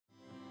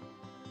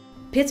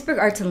Pittsburgh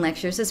Arts and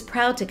Lectures is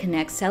proud to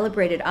connect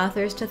celebrated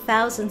authors to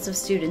thousands of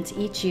students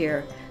each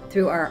year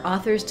through our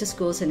Authors to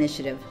Schools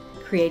initiative,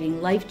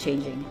 creating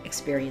life-changing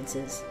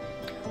experiences.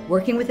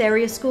 Working with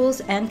area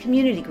schools and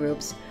community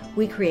groups,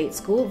 we create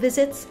school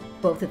visits,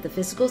 both at the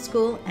physical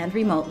school and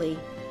remotely,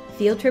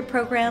 field trip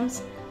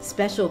programs,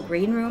 special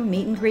green room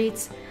meet and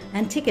greets,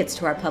 and tickets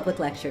to our public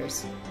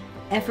lectures.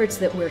 Efforts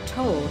that we're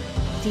told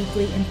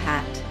deeply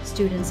impact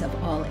students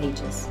of all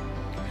ages.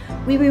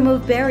 We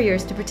remove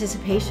barriers to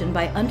participation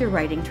by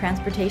underwriting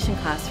transportation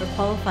costs for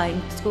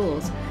qualifying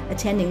schools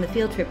attending the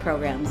field trip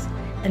programs,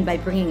 and by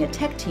bringing a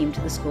tech team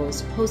to the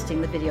schools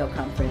hosting the video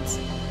conference.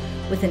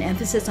 With an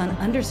emphasis on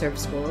underserved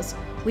schools,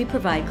 we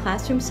provide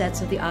classroom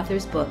sets of the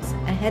author's books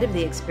ahead of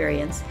the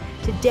experience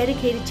to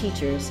dedicated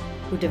teachers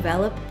who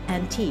develop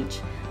and teach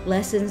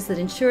lessons that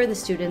ensure the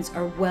students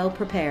are well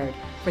prepared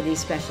for these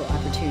special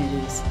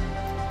opportunities.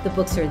 The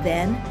books are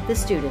then the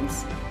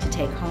students to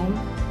take home,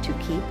 to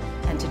keep,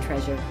 and to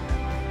treasure.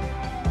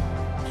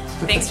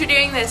 Thanks for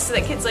doing this so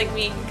that kids like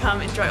me can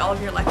come enjoy all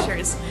of your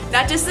lectures.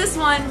 Not just this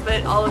one,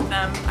 but all of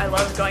them. I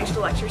love going to the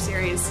lecture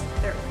series.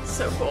 They're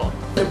so cool.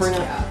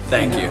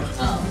 Thank you.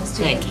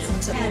 Thank you.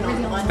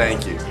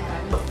 Thank you.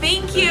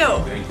 Thank you.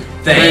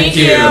 Thank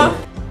you.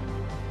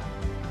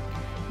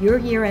 Your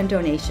year-end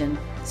donation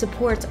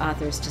supports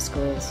Authors to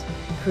Schools,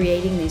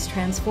 creating these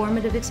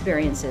transformative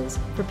experiences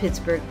for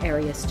Pittsburgh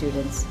area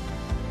students.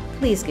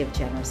 Please give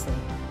generously.